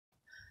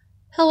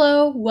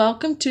Hello,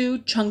 welcome to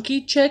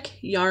Chunky Chick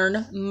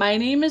Yarn. My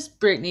name is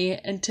Brittany,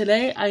 and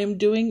today I am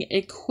doing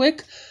a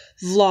quick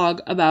vlog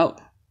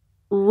about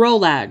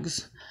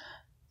Rolags.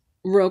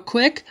 Real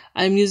quick,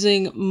 I'm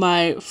using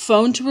my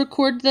phone to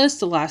record this.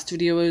 The last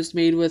video was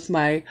made with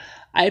my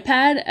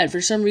iPad, and for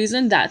some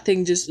reason that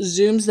thing just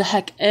zooms the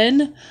heck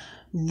in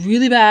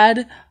really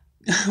bad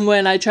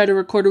when I try to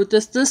record it with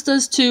this. This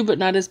does too, but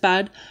not as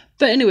bad.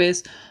 But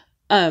anyways,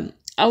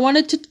 I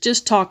wanted to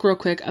just talk real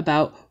quick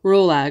about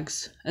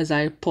Rolags as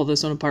I pull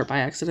this one apart by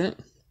accident.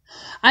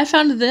 I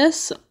found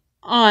this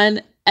on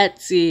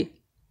Etsy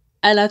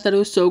and I thought it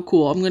was so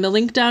cool. I'm going to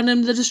link down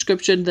in the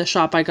description the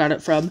shop I got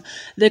it from.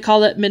 They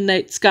call it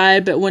Midnight Sky,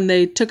 but when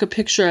they took a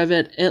picture of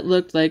it, it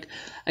looked like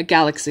a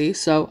galaxy,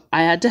 so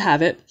I had to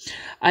have it.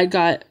 I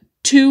got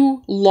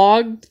two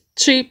log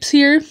shapes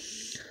here,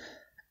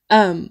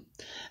 and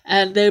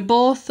they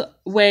both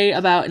weigh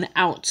about an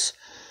ounce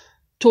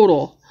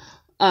total.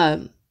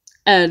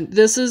 And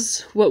this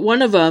is what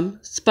one of them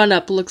spun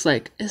up looks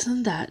like.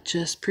 Isn't that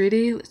just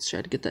pretty? Let's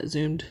try to get that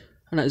zoomed.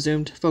 Oh, not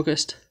zoomed,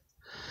 focused.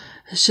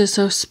 It's just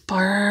so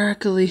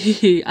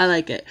sparkly. I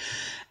like it.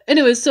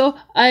 Anyway, so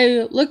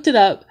I looked it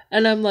up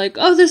and I'm like,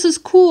 oh, this is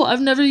cool.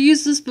 I've never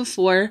used this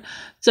before.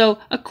 So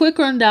a quick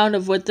rundown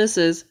of what this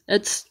is.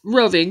 It's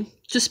roving,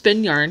 to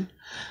spin yarn.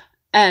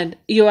 And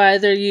you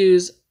either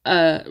use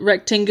a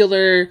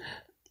rectangular,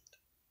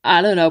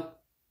 I don't know,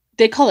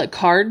 they call it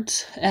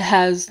cards. It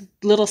has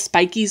little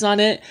spikies on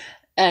it,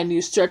 and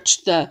you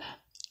stretch the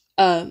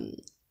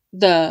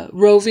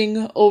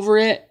roving over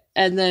it,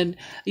 and then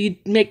you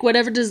make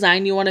whatever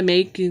design you want to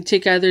make. You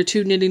take either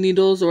two knitting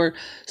needles or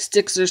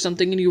sticks or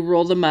something, and you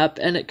roll them up,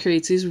 and it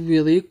creates these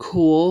really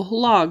cool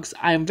logs.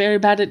 I'm very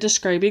bad at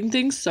describing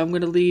things, so I'm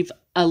going to leave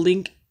a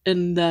link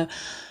in the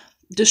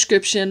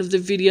description of the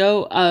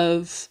video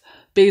of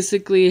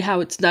basically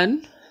how it's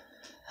done.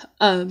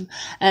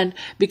 And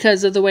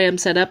because of the way I'm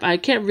set up, I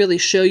can't really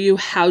show you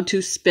how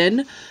to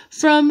spin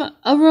from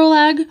a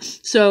rolag.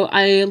 So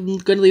I'm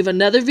going to leave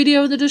another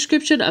video in the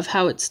description of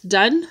how it's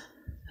done.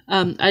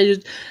 I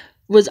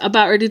was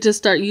about ready to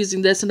start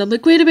using this and I'm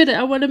like, wait a minute,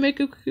 I want to make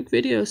a quick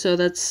video. So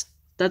that's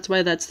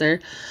why that's there.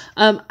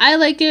 I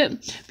like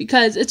it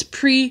because it's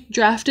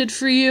pre-drafted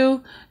for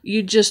you.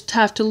 You just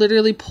have to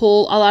literally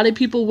pull. A lot of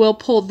people will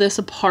pull this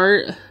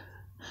apart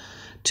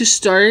to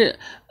start,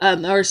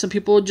 or some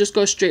people will just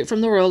go straight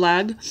from the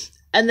rolag,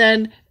 and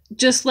then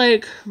just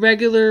like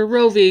regular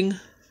roving,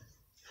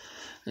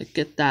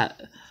 get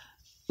that,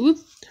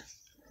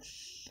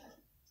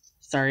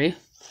 sorry,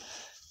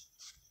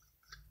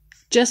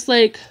 just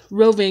like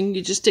roving,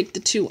 you just take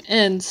the two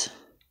ends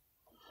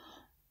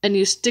and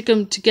you stick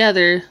them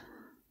together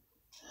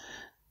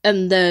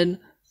and then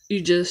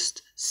you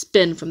just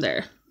spin from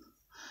there.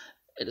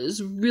 It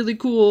is really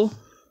cool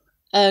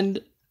and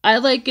I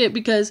like it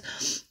because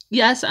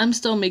yes, I'm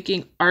still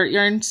making art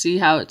yarn. See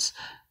how it's,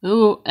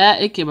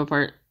 it came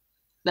apart.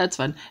 That's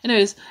fun.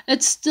 Anyways,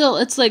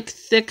 it's like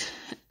thick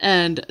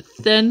and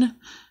thin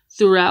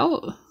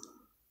throughout,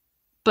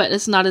 but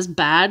it's not as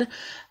bad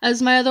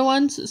as my other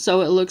ones, so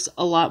it looks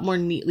a lot more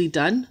neatly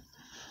done.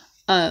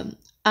 I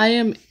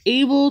am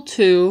able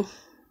to,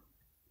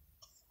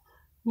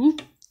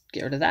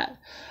 get rid of that.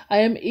 I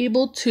am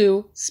able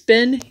to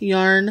spin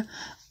yarn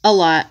a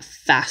lot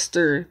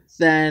faster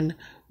than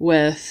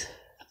with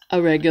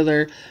a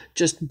regular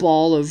just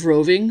ball of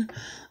roving.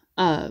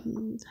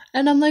 And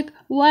I'm like,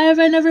 why have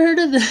I never heard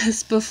of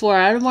this before?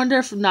 I wonder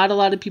if not a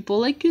lot of people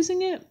like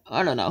using it.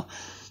 I don't know.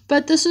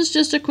 But this is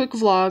just a quick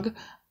vlog.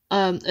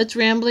 It's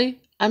rambly.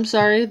 I'm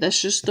sorry.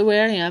 That's just the way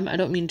I am. I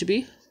don't mean to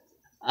be.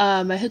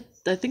 I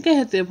think I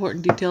hit the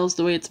important details,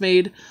 the way it's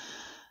made,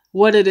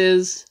 what it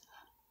is.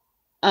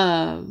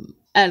 And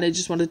I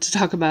just wanted to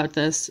talk about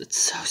this. It's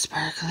so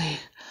sparkly.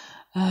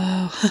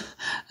 Oh,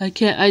 I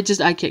can't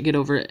get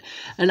over it.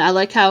 And I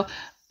like how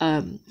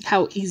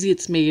easy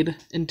it's made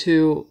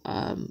into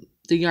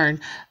the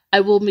yarn. I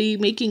will be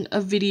making a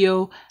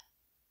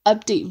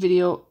update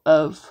video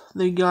of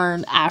the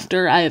yarn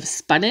after I have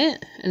spun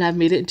it and I've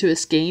made it into a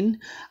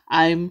skein.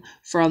 I'm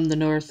from the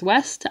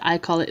Northwest. I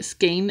call it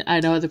skein. I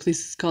know other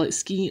places call it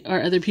skein,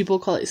 or other people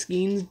call it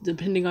skeins,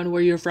 depending on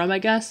where you're from, I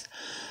guess.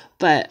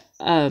 But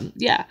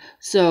yeah,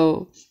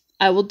 so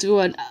I will do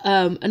an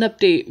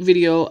update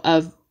video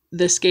of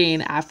the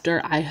skein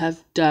after I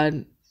have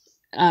done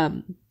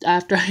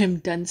after I am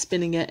done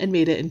spinning it and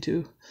made it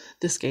into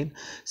the skein.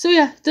 So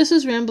yeah, this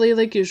is rambly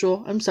like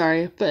usual. I'm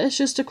sorry, but it's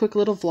just a quick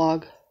little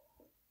vlog.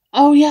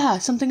 Oh yeah,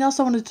 something else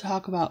I wanted to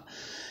talk about.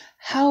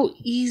 How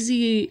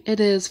easy it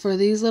is for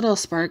these little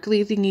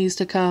sparkly thingies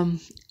to come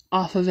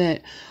off of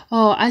it.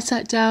 Oh, I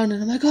sat down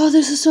and I'm like, oh,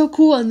 this is so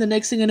cool. And the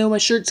next thing I know, my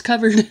shirt's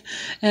covered.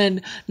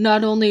 And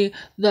not only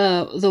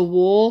the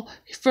wool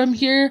from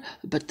here,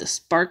 but the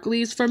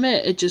sparklies from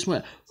it, it just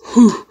went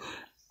whoo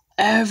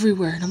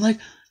everywhere. And I'm like,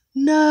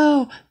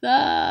 no,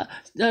 I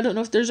don't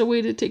know if there's a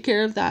way to take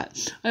care of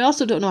that. I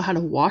also don't know how to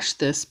wash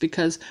this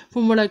because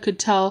from what I could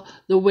tell,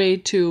 the way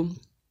to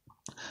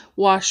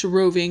wash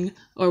roving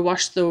or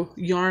wash the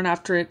yarn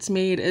after it's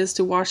made is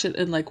to wash it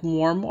in like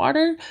warm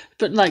water,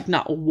 but like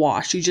not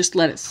wash. You just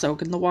let it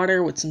soak in the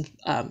water with some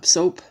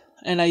soap,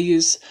 and I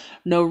use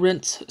no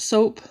rinse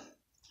soap.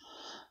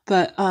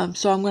 But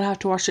so I'm gonna have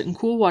to wash it in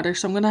cool water.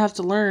 So I'm gonna have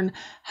to learn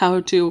how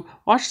to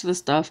wash this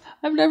stuff.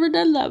 I've never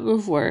done that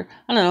before.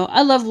 I don't know.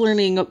 I love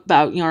learning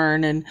about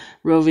yarn and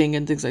roving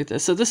and things like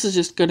this. So this is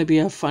just gonna be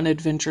a fun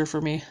adventure for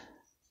me.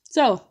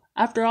 So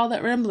after all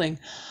that rambling,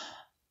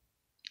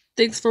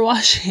 thanks for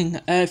watching.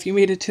 If you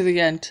made it to the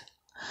end,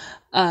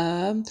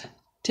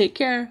 take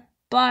care.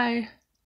 Bye.